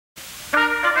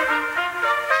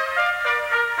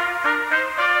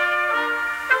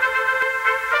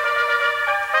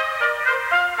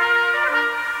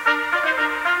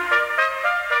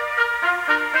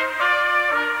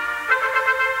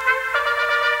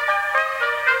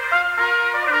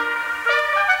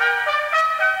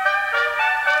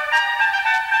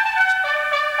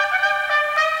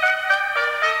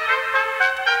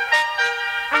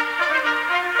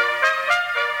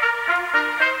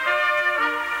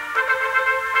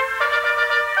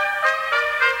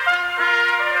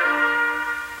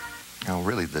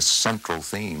the central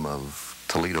theme of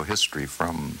Toledo history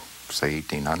from, say,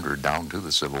 1800 down to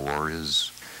the Civil War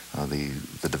is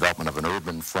the development of an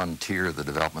urban frontier, the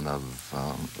development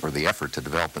of, or the effort to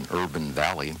develop an urban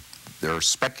valley. There are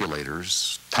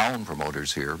speculators, town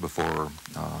promoters here before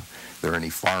there are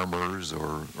any farmers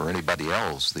or anybody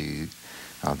else. The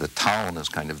town is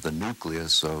kind of the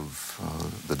nucleus of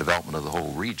the development of the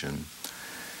whole region.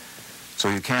 So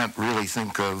you can't really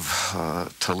think of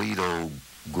Toledo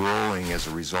growing as a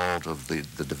result of the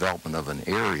development of an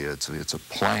area. It's a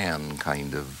plan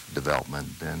kind of development,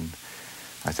 and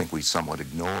I think we somewhat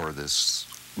ignore this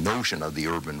notion of the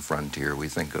urban frontier. We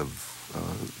think of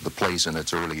the place in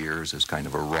its early years as kind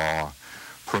of a raw,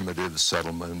 primitive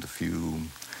settlement, a few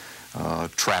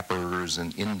trappers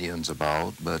and Indians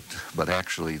about, but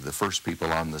actually the first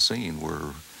people on the scene were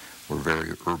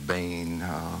very urbane,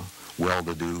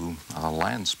 well-to-do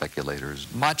land speculators.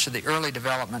 Much of the early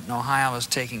development in Ohio was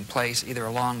taking place either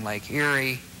along Lake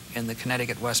Erie in the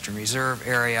Connecticut Western Reserve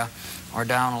area, or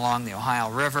down along the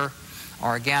Ohio River,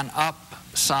 or again up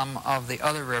some of the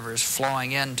other rivers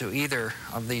flowing into either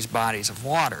of these bodies of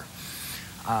water.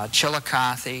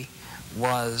 Chillicothe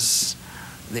was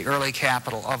the early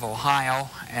capital of Ohio,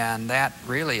 and that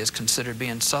really is considered to be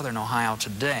in southern Ohio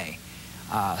today.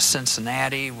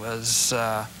 Cincinnati was,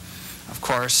 of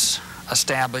course,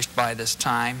 established by this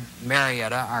time.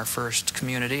 Marietta, our first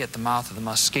community at the mouth of the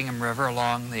Muskingum River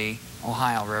along the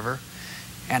Ohio River.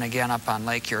 And again up on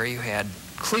Lake Erie you had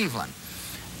Cleveland.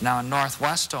 Now in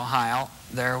northwest Ohio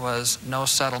there was no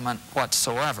settlement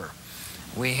whatsoever.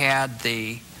 We had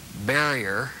the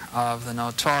barrier of the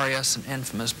notorious and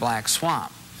infamous Black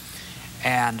Swamp.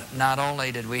 And not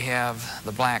only did we have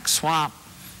the Black Swamp,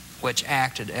 which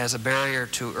acted as a barrier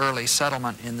to early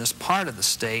settlement in this part of the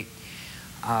state,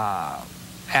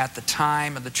 at the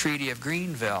time of the Treaty of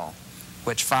Greenville,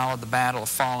 which followed the Battle of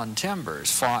Fallen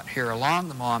Timbers, fought here along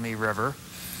the Maumee River,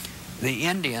 the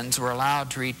Indians were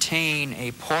allowed to retain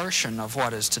a portion of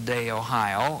what is today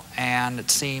Ohio, and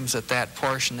it seems that that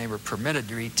portion they were permitted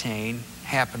to retain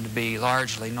happened to be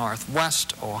largely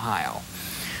northwest Ohio.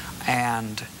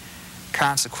 And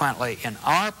consequently, in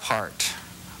our part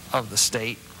of the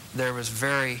state, there was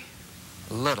very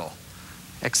little,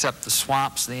 except the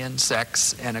swamps, the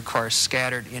insects, and of course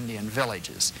scattered Indian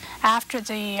villages. After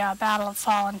the Battle of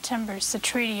Fallen Timbers, the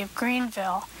Treaty of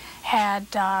Greenville had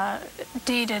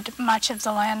deeded much of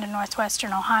the land in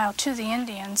northwestern Ohio to the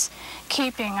Indians,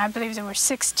 keeping, I believe there were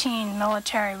 16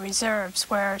 military reserves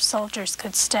where soldiers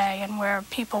could stay and where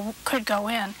people could go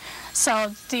in.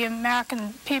 So the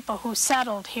American people who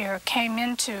settled here came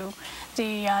into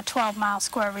the 12-mile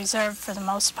square reserve for the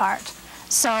most part.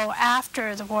 So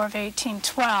after the War of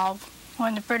 1812,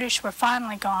 when the British were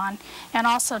finally gone, and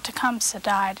also Tecumseh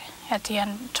died at the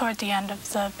end, toward the end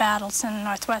of the battles in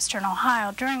northwestern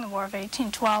Ohio during the War of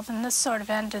 1812, and this sort of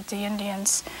ended the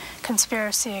Indians'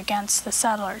 conspiracy against the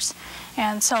settlers.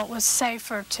 And so it was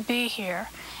safer to be here.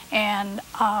 And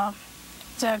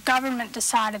the government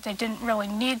decided they didn't really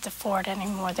need the fort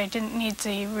anymore. They didn't need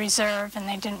the reserve, and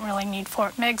they didn't really need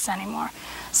Fort Meigs anymore.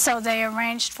 So they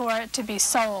arranged for it to be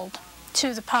sold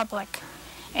to the public.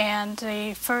 And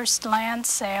the first land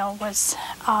sale was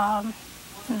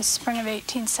in the spring of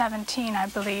 1817, I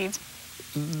believe.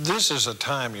 This is a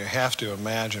time you have to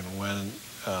imagine when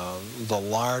the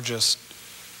largest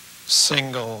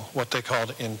single, what they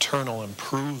called internal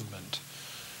improvement,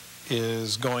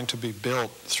 is going to be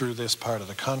built through this part of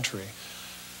the country.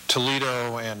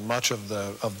 Toledo and much of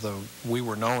we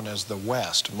were known as the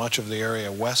West, much of the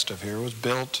area west of here was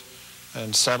built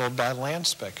and settled by land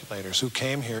speculators who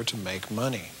came here to make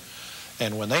money.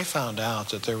 And when they found out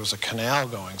that there was a canal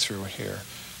going through here,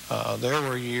 there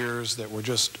were years that were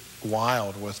just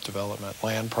wild with development.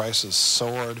 Land prices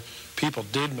soared. People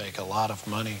did make a lot of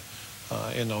money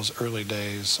in those early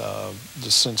days.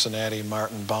 The Cincinnati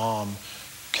Martin Baum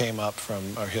came up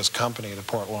from, or his company, the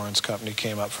Port Lawrence Company,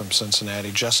 came up from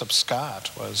Cincinnati. Jessup Scott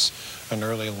was an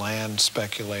early land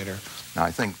speculator. Now,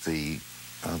 I think the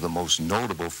most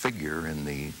notable figure in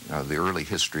the early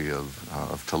history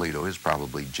of Toledo is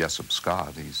probably Jessup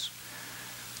Scott. He's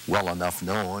well enough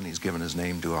known. He's given his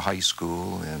name to a high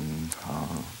school and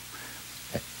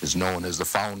is known as the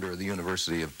founder of the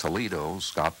University of Toledo,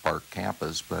 Scott Park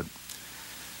campus, but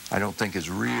I don't think his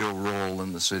real role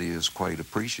in the city is quite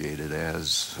appreciated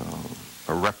as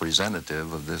a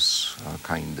representative of this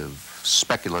kind of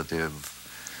speculative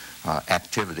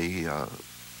activity.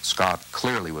 Scott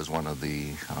clearly was one of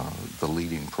the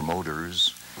leading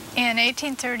promoters. In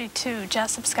 1832,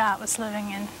 Jessup Scott was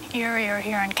living in Erie or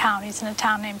Huron counties in a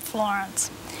town named Florence.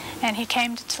 And he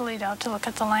came to Toledo to look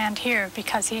at the land here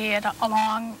because he had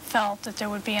long felt that there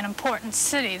would be an important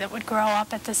city that would grow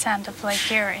up at this end of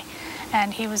Lake Erie.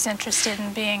 And he was interested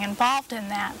in being involved in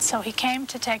that. So he came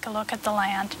to take a look at the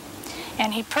land,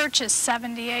 and he purchased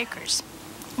 70 acres,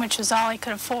 which was all he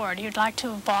could afford. He would like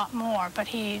to have bought more, but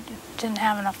he didn't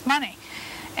have enough money.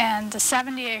 And the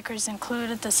 70 acres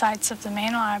included the sites of the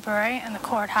main library and the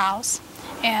courthouse,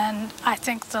 and I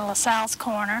think the LaSalle's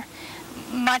Corner,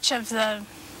 much of the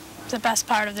best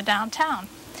part of the downtown.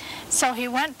 So he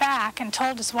went back and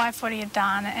told his wife what he had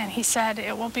done, and he said,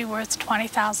 it will be worth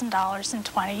 $20,000 in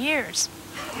 20 years.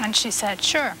 And she said,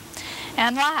 sure,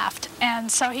 and laughed. And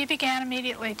so he began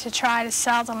immediately to try to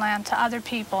sell the land to other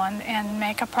people and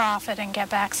make a profit and get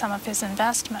back some of his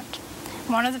investment.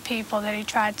 One of the people that he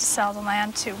tried to sell the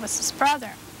land to was his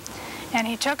brother. And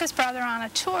he took his brother on a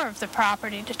tour of the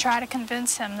property to try to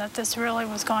convince him that this really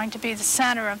was going to be the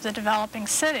center of the developing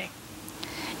city.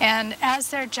 And as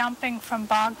they're jumping from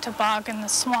bog to bog in the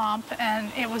swamp,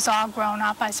 and it was all grown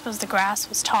up, I suppose the grass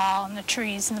was tall and the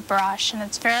trees and the brush, and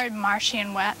it's very marshy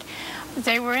and wet.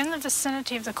 They were in the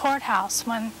vicinity of the courthouse,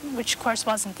 which of course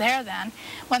wasn't there then,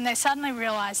 when they suddenly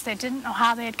realized they didn't know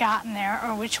how they had gotten there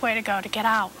or which way to go to get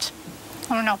out.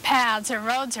 There were no paths or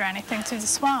roads or anything through the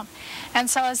swamp. And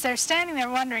so as they're standing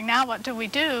there wondering, now what do we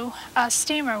do, a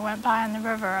steamer went by on the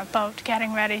river, a boat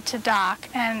getting ready to dock,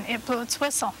 and it blew its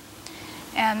whistle.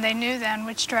 And they knew then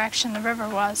which direction the river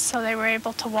was, so they were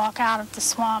able to walk out of the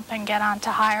swamp and get onto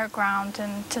higher ground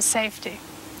and to safety.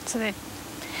 So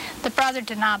the brother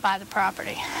did not buy the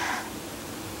property.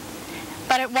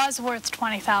 But it was worth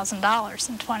 $20,000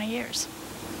 in 20 years.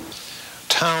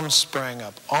 Towns sprang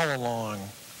up all along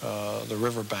the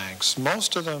riverbanks,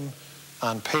 most of them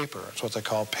on paper. It's what they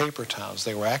call paper towns.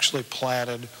 They were actually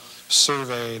platted,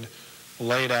 surveyed,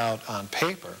 laid out on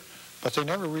paper, but they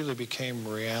never really became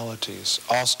realities.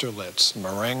 Austerlitz,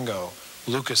 Marengo,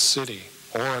 Lucas City,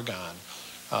 Oregon,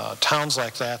 towns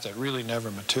like that really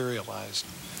never materialized.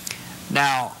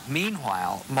 Now,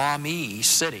 meanwhile, Maumee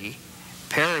City,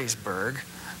 Perrysburg,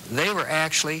 they were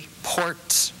actually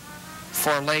ports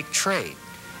for lake trade.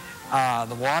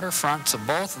 The waterfronts of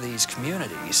both of these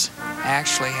communities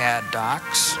actually had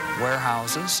docks,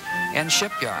 warehouses, and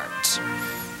shipyards.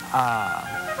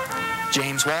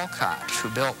 James Walcott, who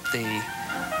built the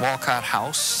Walcott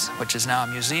House, which is now a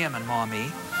museum in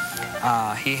Maumee,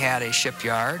 he had a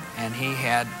shipyard, and he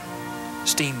had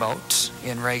steamboats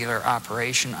in regular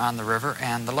operation on the river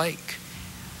and the lake.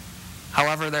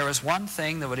 However, there was one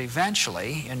thing that would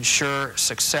eventually ensure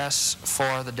success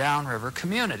for the downriver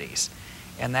communities,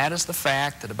 and that is the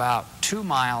fact that about 2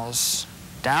 miles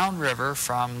downriver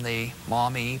from the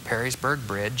Maumee-Perrysburg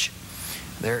Bridge,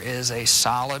 there is a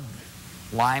solid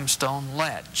limestone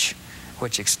ledge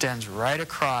which extends right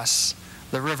across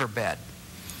the riverbed.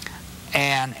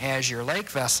 And as your lake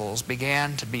vessels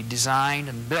began to be designed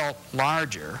and built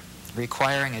larger,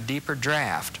 requiring a deeper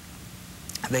draft,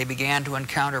 they began to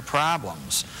encounter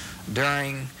problems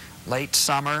during late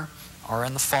summer or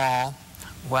in the fall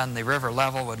when the river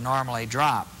level would normally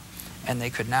drop, and they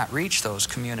could not reach those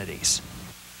communities.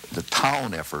 The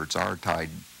town efforts are tied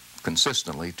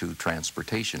consistently to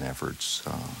transportation efforts.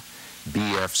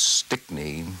 B.F.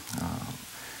 Stickney,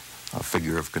 a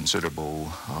figure of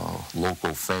considerable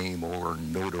local fame or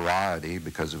notoriety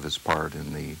because of his part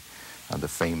in the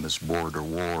famous border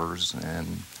wars, and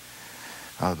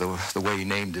the way he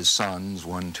named his sons,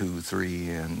 1, 2, 3,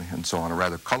 and so on, a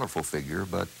rather colorful figure,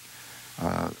 but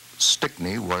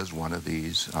Stickney was one of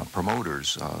these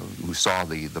promoters who saw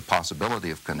the possibility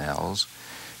of canals,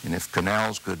 and if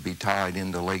canals could be tied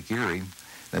into Lake Erie,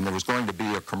 then there was going to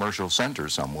be a commercial center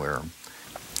somewhere.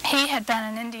 He had been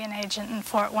an Indian agent in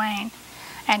Fort Wayne,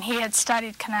 and he had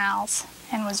studied canals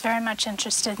and was very much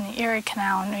interested in the Erie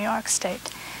Canal in New York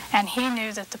State. And he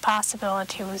knew that the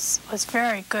possibility was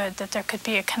very good, that there could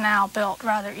be a canal built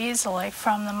rather easily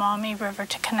from the Maumee River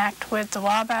to connect with the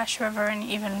Wabash River and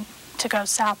even to go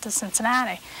south to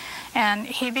Cincinnati. And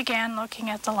he began looking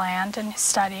at the land and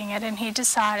studying it, and he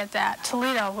decided that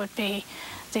Toledo would be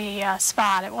the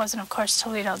spot. It wasn't, of course,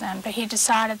 Toledo then, but he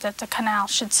decided that the canal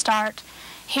should start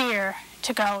here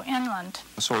to go inland.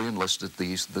 So he enlisted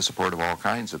the support of all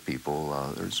kinds of people.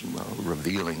 There's a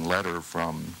revealing letter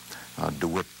from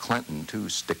DeWitt Clinton to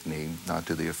Stickney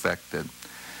to the effect that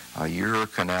your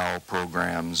canal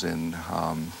programs in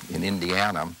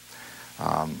Indiana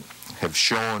have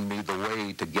shown me the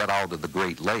way to get out of the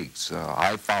Great Lakes.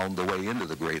 I found the way into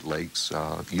the Great Lakes.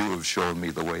 You have shown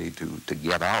me the way to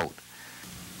get out.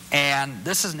 And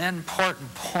this is an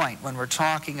important point when we're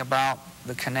talking about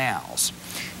the canals,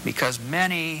 because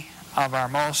many of our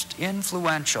most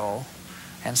influential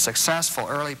and successful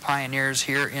early pioneers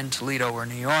here in Toledo were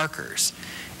New Yorkers.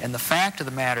 And the fact of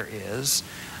the matter is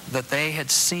that they had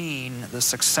seen the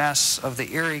success of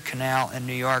the Erie Canal in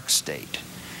New York State,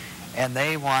 and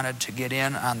they wanted to get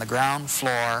in on the ground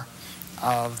floor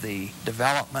of the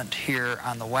development here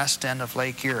on the west end of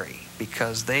Lake Erie,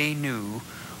 because they knew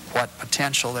what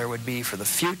potential there would be for the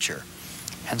future.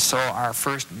 And so our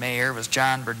first mayor was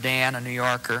John Burdan, a New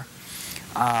Yorker,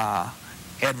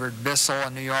 Edward Bissell, a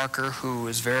New Yorker, who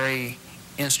was very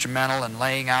instrumental in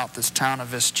laying out this town of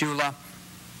Vistula.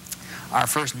 Our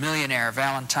first millionaire,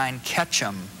 Valentine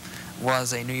Ketchum,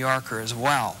 was a New Yorker as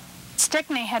well.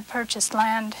 Stickney had purchased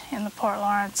land in the Port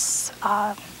Lawrence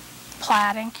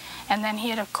platting, and then he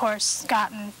had, of course,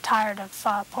 gotten tired of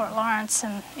Port Lawrence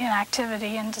and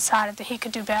inactivity and decided that he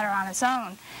could do better on his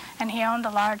own. And he owned a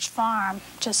large farm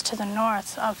just to the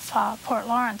north of Port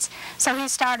Lawrence. So he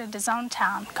started his own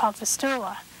town called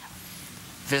Vistula.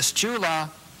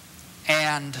 Vistula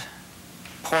and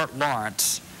Port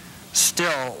Lawrence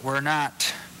still were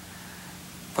not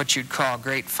what you'd call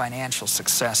great financial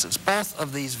successes. Both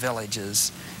of these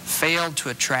villages failed to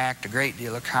attract a great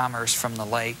deal of commerce from the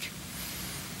lake.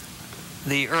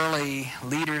 The early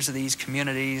leaders of these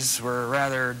communities were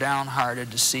rather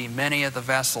downhearted to see many of the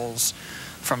vessels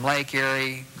from Lake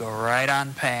Erie go right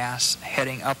on past,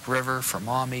 heading upriver for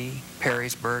Maumee,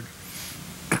 Perrysburg.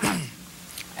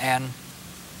 And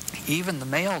even the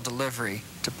mail delivery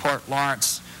to Port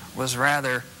Lawrence was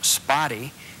rather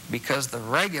spotty, because the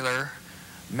regular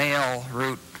mail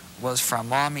route was from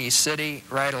Maumee City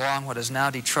right along what is now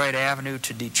Detroit Avenue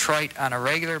to Detroit on a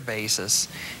regular basis,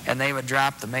 and they would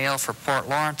drop the mail for Port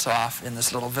Lawrence off in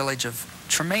this little village of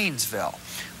Tremainsville,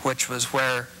 which was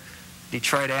where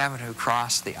Detroit Avenue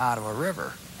crossed the Ottawa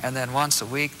River. And then once a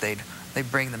week they'd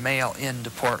bring the mail into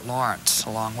Port Lawrence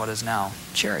along what is now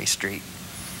Cherry Street.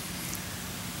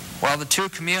 Well, the two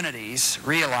communities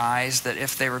realized that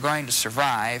if they were going to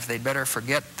survive, they'd better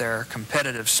forget their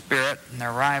competitive spirit and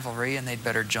their rivalry, and they'd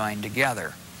better join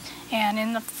together. And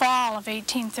in the fall of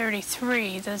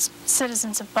 1833, the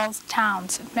citizens of both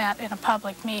towns met in a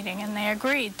public meeting, and they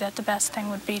agreed that the best thing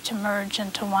would be to merge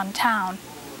into one town.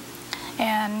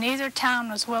 And neither town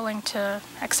was willing to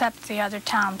accept the other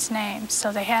town's name,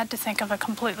 so they had to think of a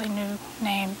completely new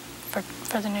name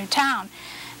for the new town.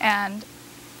 And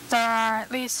there are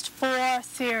at least 4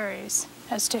 theories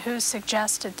as to who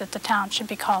suggested that the town should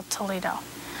be called Toledo.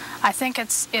 I think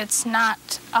it's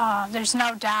not, there's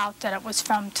no doubt that it was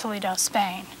from Toledo,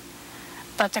 Spain.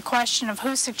 But the question of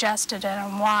who suggested it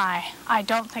and why, I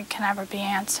don't think can ever be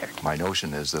answered. My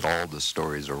notion is that all the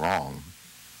stories are wrong,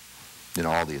 you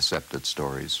know, all the accepted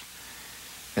stories.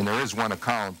 And there is one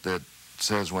account that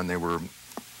says when they were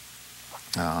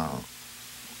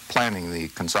planning the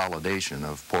consolidation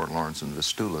of Port Lawrence and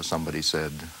Vistula, somebody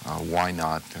said, why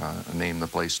not name the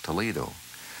place Toledo?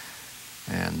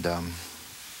 And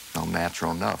well,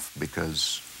 natural enough,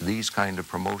 because these kind of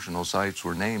promotional sites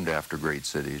were named after great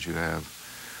cities. You have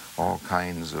all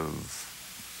kinds of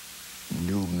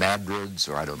New Madrids,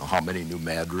 or I don't know how many New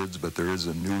Madrids, but there is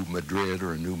a New Madrid,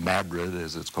 or a New Madrid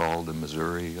as it's called in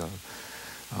Missouri.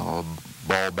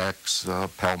 Baalbeks,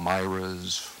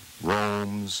 Palmyras,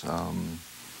 Romes,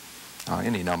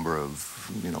 any number of,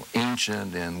 you know,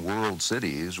 ancient and world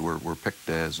cities were picked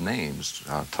as names.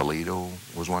 Toledo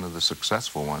was one of the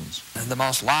successful ones. The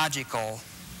most logical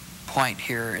point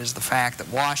here is the fact that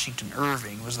Washington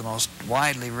Irving was the most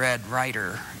widely read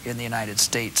writer in the United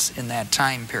States in that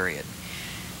time period.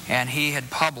 And he had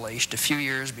published a few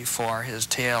years before his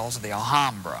Tales of the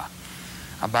Alhambra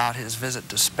about his visit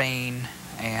to Spain,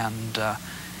 and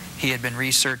he had been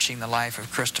researching the life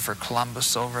of Christopher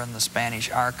Columbus over in the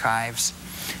Spanish archives.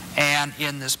 And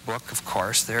in this book, of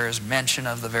course, there is mention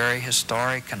of the very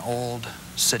historic and old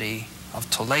city of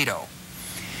Toledo.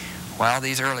 Well,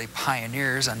 these early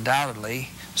pioneers, undoubtedly,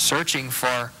 searching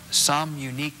for some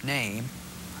unique name,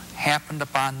 happened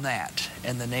upon that,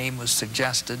 and the name was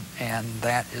suggested, and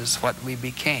that is what we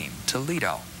became,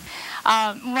 Toledo.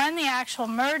 When the actual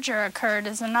merger occurred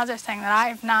is another thing that I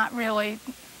have not really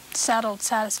settled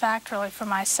satisfactorily for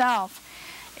myself.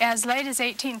 As late as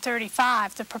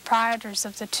 1835, the proprietors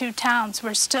of the two towns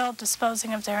were still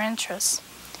disposing of their interests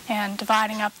and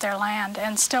dividing up their land,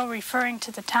 and still referring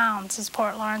to the towns as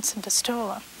Port Lawrence and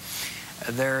Vistula.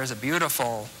 There is a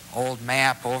beautiful old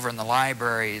map over in the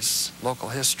library's local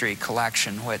history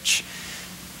collection which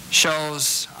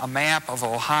shows a map of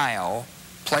Ohio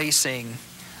placing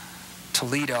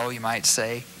Toledo, you might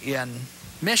say, in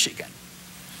Michigan.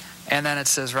 And then it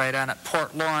says right on it,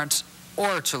 Port Lawrence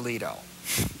or Toledo.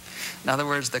 In other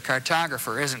words, the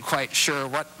cartographer isn't quite sure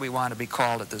what we want to be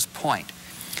called at this point.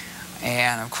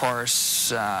 And of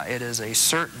course, it is a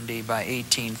certainty by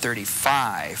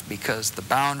 1835 because the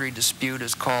boundary dispute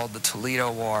is called the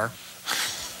Toledo War.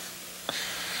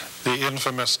 The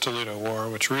infamous Toledo War,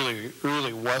 which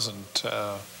really wasn't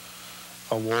a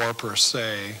war per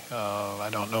se. I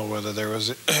don't know whether there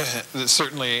was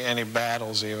certainly any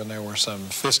battles even. There were some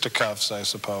fisticuffs, I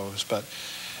suppose, but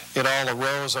it all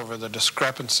arose over the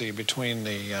discrepancy between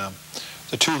the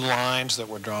two lines that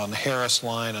were drawn, the Harris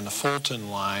line and the Fulton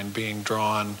line, being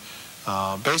drawn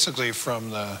basically from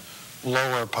the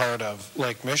lower part of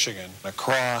Lake Michigan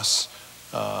across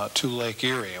to Lake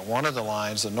Erie. And one of the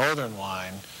lines, the northern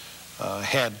line,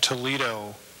 had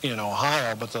Toledo in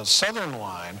Ohio, but the southern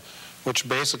line, which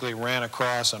basically ran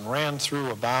across and ran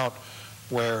through about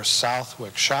where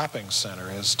Southwick Shopping Center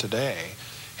is today,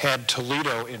 had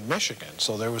Toledo in Michigan.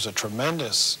 So there was a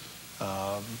tremendous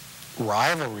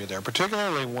rivalry there,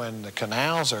 particularly when the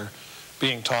canals are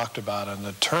being talked about, and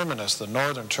the terminus, the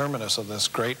northern terminus of this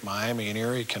great Miami and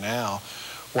Erie Canal,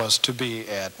 was to be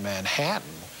at Manhattan,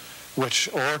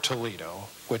 or Toledo,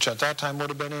 which at that time would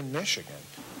have been in Michigan.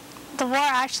 The war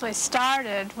actually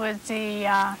started with the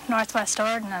Northwest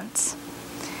Ordinance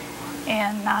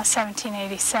in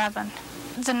 1787.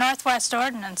 The Northwest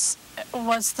Ordinance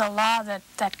was the law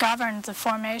that governed the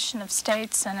formation of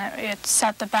states, and it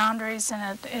set the boundaries,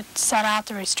 and it set out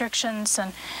the restrictions,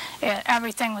 and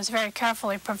everything was very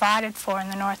carefully provided for in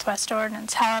the Northwest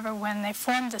Ordinance. However, when they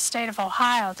formed the state of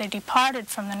Ohio, they departed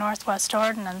from the Northwest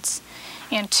Ordinance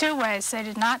in two ways. They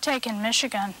did not take in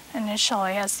Michigan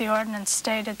initially, as the ordinance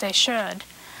stated they should.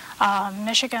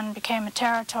 Michigan became a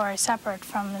territory separate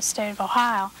from the state of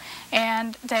Ohio,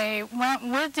 and they went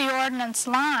with the ordinance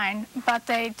line, but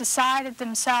they decided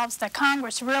themselves that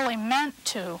Congress really meant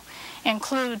to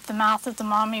include the mouth of the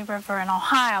Maumee River in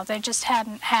Ohio. They just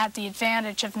hadn't had the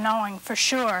advantage of knowing for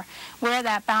sure where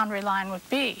that boundary line would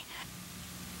be.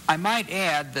 I might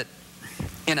add that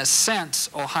in a sense,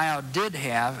 Ohio did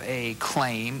have a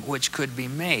claim which could be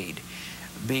made,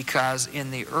 because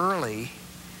in the early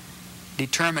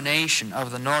determination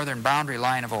of the northern boundary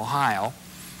line of Ohio,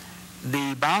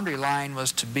 the boundary line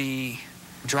was to be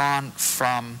drawn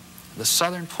from the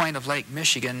southern point of Lake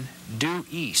Michigan due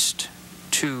east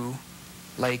to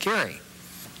Lake Erie.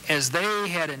 As they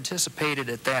had anticipated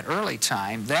at that early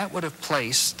time, that would have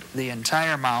placed the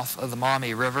entire mouth of the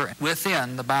Maumee River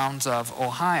within the bounds of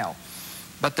Ohio.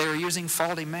 But they were using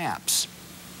faulty maps.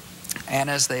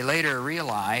 And as they later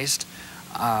realized,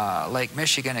 Lake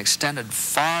Michigan extended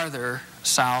farther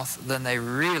south than they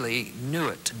really knew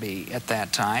it to be at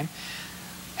that time.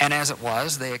 And as it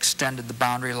was, they extended the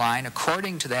boundary line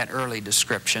according to that early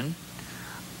description,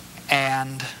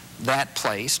 and that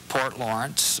placed Port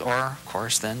Lawrence, or of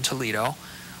course then Toledo,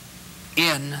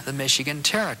 in the Michigan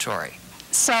Territory.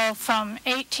 So from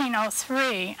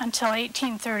 1803 until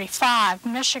 1835,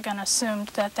 Michigan assumed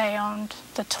that they owned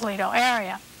the Toledo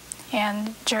area,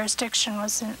 and jurisdiction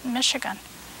was in Michigan.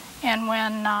 And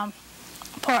when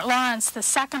Port Lawrence, the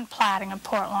second platting of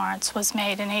Port Lawrence, was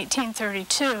made in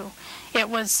 1832, it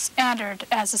was entered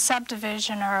as a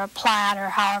subdivision or a plat, or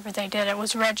however they did it. It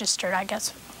was registered, I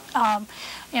guess,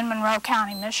 in Monroe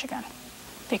County, Michigan,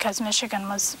 because Michigan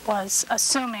was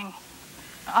assuming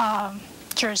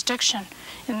jurisdiction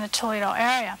in the Toledo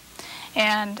area.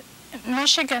 And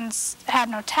Michigan's had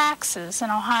no taxes,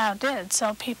 and Ohio did,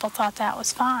 so people thought that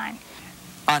was fine.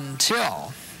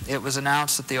 Until it was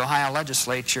announced that the Ohio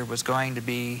legislature was going to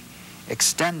be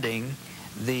extending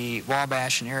the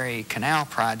Wabash and Erie Canal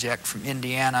project from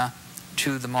Indiana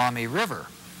to the Maumee River.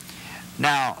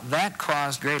 Now, that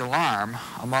caused great alarm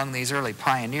among these early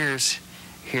pioneers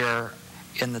here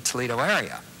in the Toledo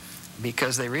area,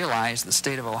 because they realized the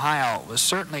state of Ohio was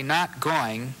certainly not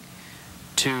going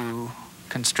to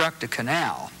construct a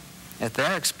canal at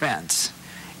their expense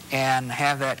and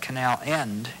have that canal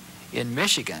end in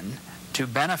Michigan to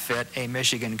benefit a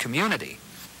Michigan community.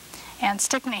 And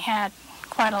Stickney had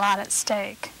quite a lot at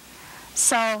stake.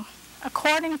 So,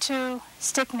 according to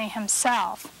Stickney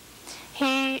himself,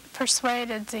 he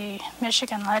persuaded the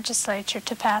Michigan legislature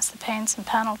to pass the Pains and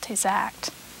Penalties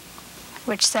Act,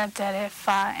 which said that if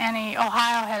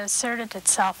Ohio had asserted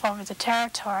itself over the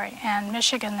territory, and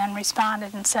Michigan then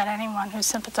responded and said anyone who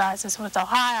sympathizes with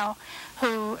Ohio,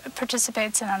 who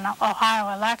participates in an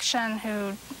Ohio election,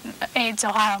 who aids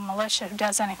Ohio militia, who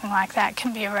does anything like that,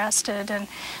 can be arrested, and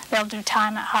they'll do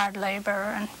time at hard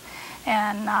labor.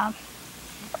 And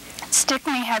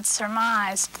Stickney had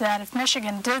surmised that if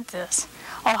Michigan did this,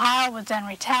 Ohio would then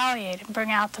retaliate and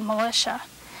bring out the militia,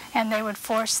 and they would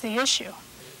force the issue.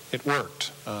 It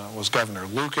worked. It was Governor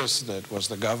Lucas, that was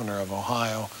the governor of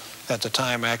Ohio at the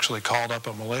time, actually called up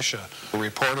a militia,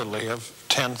 reportedly of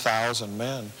 10,000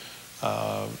 men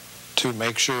to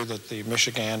make sure that the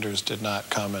Michiganders did not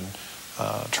come and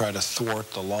try to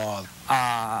thwart the law.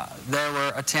 There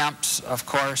were attempts, of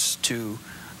course, to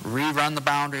rerun the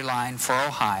boundary line for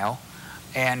Ohio,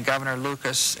 and Governor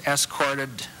Lucas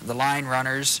escorted the line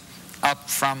runners up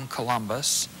from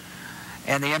Columbus.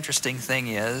 And the interesting thing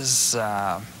is,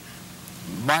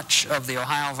 much of the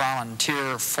Ohio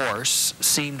volunteer force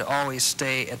seemed to always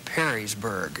stay at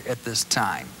Perrysburg at this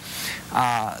time.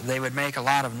 They would make a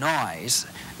lot of noise.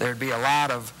 There'd be a lot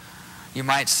of, you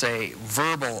might say,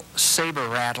 verbal saber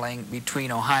rattling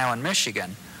between Ohio and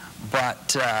Michigan,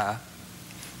 but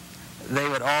they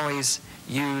would always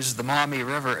use the Maumee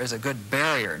River as a good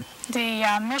barrier. The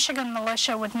Michigan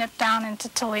militia would nip down into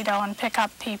Toledo and pick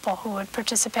up people who had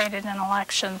participated in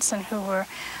elections and who were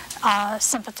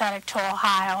sympathetic to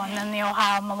Ohio, and then the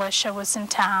Ohio militia was in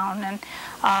town,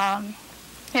 and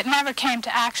it never came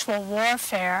to actual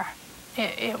warfare.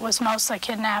 It was mostly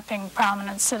kidnapping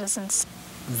prominent citizens.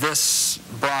 This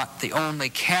brought the only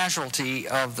casualty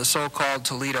of the so-called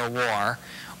Toledo War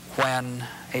when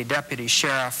a deputy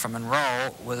sheriff from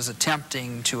Monroe was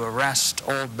attempting to arrest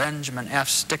old Benjamin F.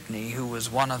 Stickney, who was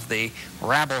one of the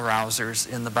rabble-rousers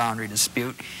in the boundary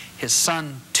dispute. His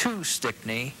son, too,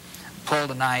 Stickney,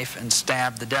 pulled a knife and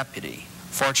stabbed the deputy.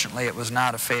 Fortunately, it was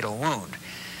not a fatal wound.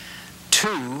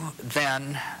 Two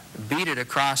then beat it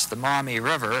across the Maumee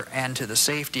River and to the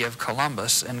safety of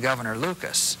Columbus and Governor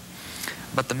Lucas.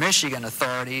 But the Michigan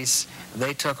authorities,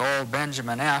 they took old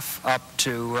Benjamin F. up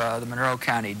to the Monroe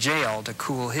County Jail to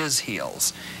cool his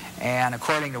heels. And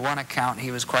according to one account, he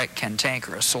was quite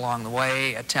cantankerous along the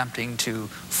way, attempting to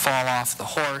fall off the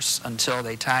horse until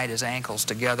they tied his ankles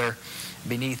together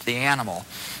beneath the animal,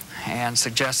 and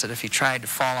suggested if he tried to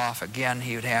fall off again,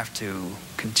 he would have to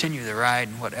continue the ride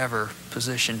in whatever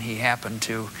position he happened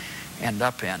to end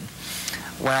up in.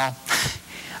 Well,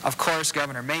 of course,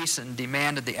 Governor Mason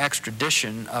demanded the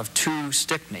extradition of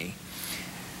Stickney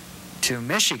to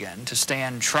Michigan to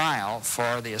stand trial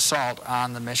for the assault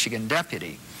on the Michigan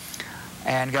deputy.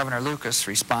 And Governor Lucas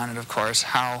responded, of course,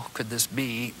 how could this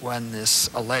be when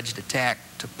this alleged attack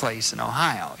took place in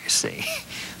Ohio, you see?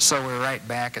 So we're right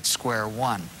back at square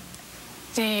one.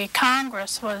 The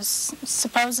Congress was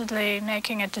supposedly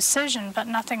making a decision, but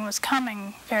nothing was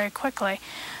coming very quickly.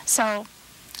 So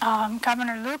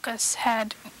Governor Lucas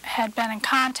had been in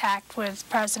contact with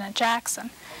President Jackson,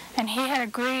 and he had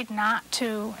agreed not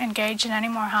to engage in any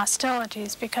more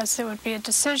hostilities because there would be a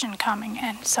decision coming.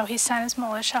 And so he sent his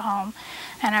militia home,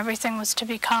 and everything was to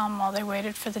be calm while they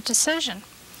waited for the decision.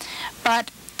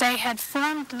 But they had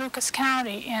formed Lucas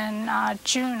County in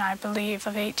June, I believe,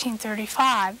 of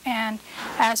 1835, and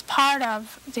as part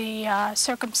of the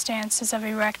circumstances of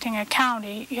erecting a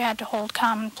county, you had to hold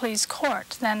common pleas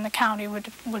court. Then the county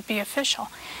would be official.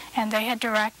 And they had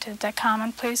directed that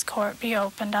common pleas court be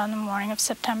opened on the morning of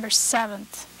September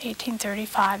 7th,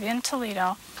 1835, in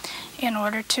Toledo, in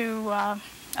order to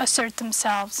assert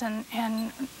themselves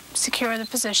and secure the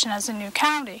position as a new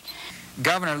county.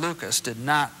 Governor Lucas did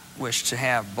not wish to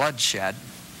have bloodshed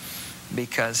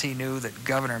because he knew that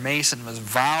Governor Mason was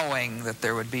vowing that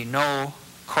there would be no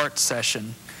court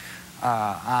session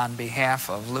on behalf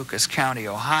of Lucas County,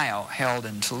 Ohio, held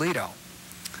in Toledo.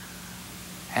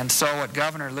 And so what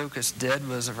Governor Lucas did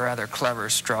was a rather clever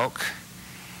stroke.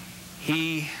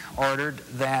 He ordered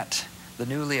that the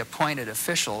newly appointed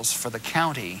officials for the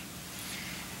county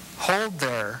hold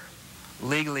their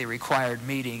legally required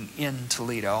meeting in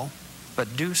Toledo,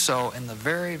 but do so in the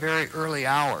very, very early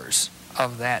hours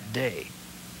of that day.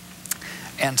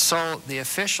 And so the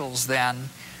officials then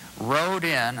rode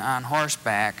in on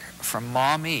horseback from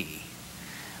Maumee,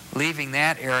 leaving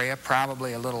that area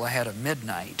probably a little ahead of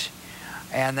midnight.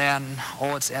 And then,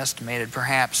 it's estimated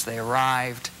perhaps they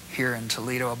arrived here in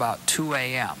Toledo about 2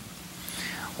 a.m.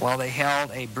 Well, they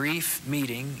held a brief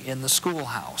meeting in the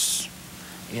schoolhouse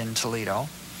in Toledo,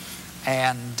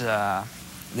 and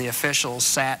the officials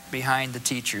sat behind the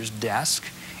teacher's desk,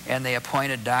 and they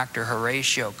appointed Dr.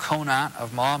 Horatio Conant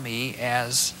of Maumee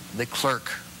as the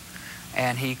clerk.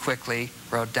 And he quickly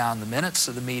wrote down the minutes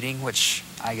of the meeting, which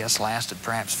I guess lasted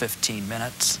perhaps 15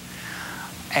 minutes.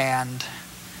 And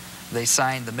they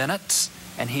signed the minutes,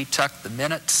 and he tucked the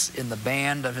minutes in the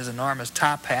band of his enormous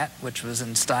top hat, which was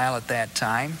in style at that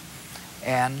time,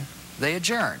 and they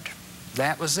adjourned.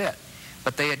 That was it.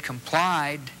 But they had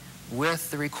complied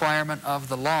with the requirement of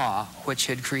the law which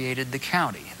had created the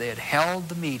county. They had held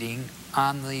the meeting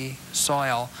on the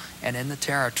soil and in the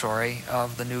territory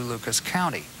of the new Lucas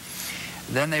County.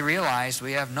 Then they realized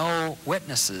we have no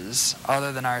witnesses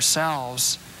other than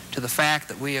ourselves to the fact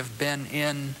that we have been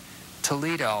in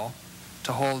Toledo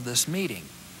to hold this meeting.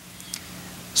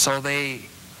 So they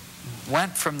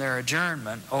went from their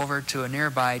adjournment over to a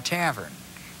nearby tavern,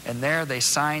 and there they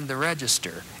signed the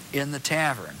register in the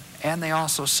tavern, and they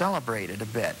also celebrated a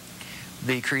bit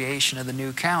the creation of the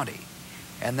new county.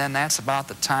 And then that's about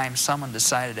the time someone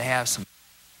decided to have some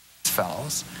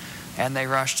fellows, and they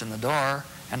rushed in the door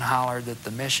and hollered that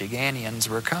the Michiganians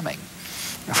were coming.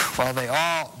 Well, they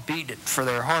all beat it for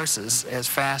their horses as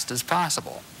fast as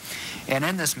possible. And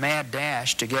in this mad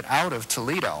dash to get out of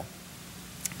Toledo,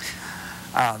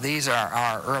 these are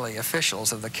our early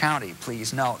officials of the county,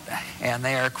 please note, and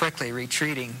they are quickly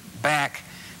retreating back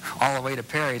all the way to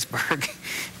Perrysburg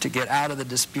to get out of the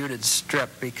disputed strip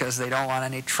because they don't want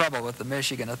any trouble with the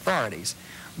Michigan authorities.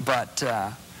 But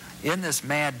in this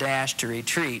mad dash to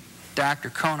retreat, Dr.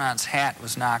 Conant's hat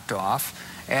was knocked off,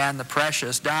 and the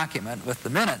precious document with the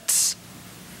minutes,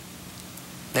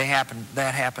 that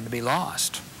happened to be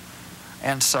lost.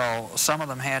 And so some of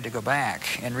them had to go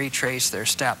back and retrace their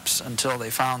steps until they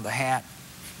found the hat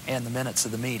and the minutes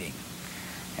of the meeting.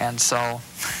 And so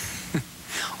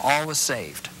all was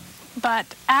saved.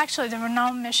 But actually there were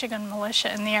no Michigan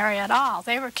militia in the area at all.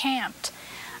 They were camped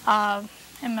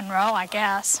in Monroe, I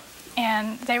guess,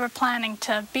 and they were planning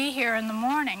to be here in the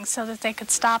morning so that they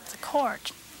could stop the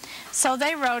court. So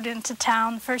they rode into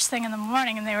town first thing in the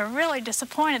morning, and they were really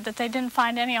disappointed that they didn't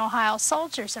find any Ohio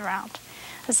soldiers around,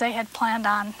 as they had planned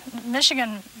on.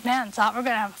 Michigan men thought, we're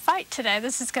going to have a fight today,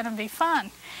 this is going to be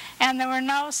fun. And there were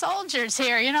no soldiers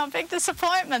here, you know, big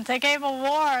disappointment. They gave a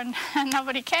war and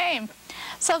nobody came.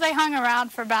 So they hung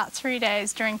around for about 3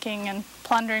 days drinking and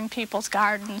plundering people's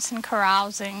gardens and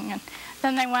carousing, and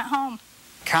then they went home.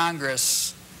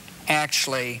 Congress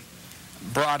actually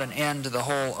brought an end to the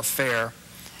whole affair.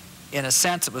 In a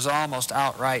sense, it was almost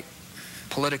outright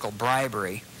political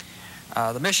bribery.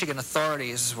 The Michigan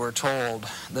authorities were told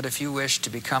that if you wish to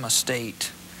become a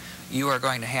state, you are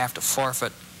going to have to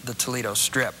forfeit the Toledo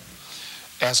Strip.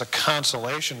 As a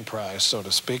consolation prize, so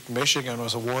to speak, Michigan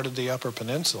was awarded the Upper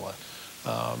Peninsula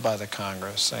by the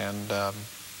Congress, and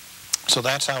so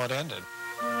that's how it ended.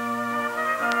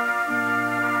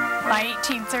 By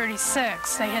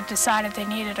 1836, they had decided they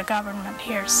needed a government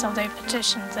here, so they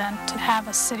petitioned then to have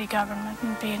a city government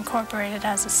and be incorporated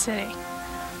as a city.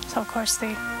 So, of course,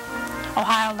 the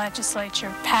Ohio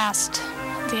legislature passed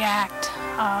the act.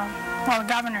 Well, the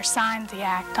governor signed the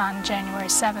act on January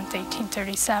 7th,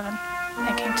 1837,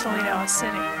 making Toledo a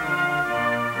city.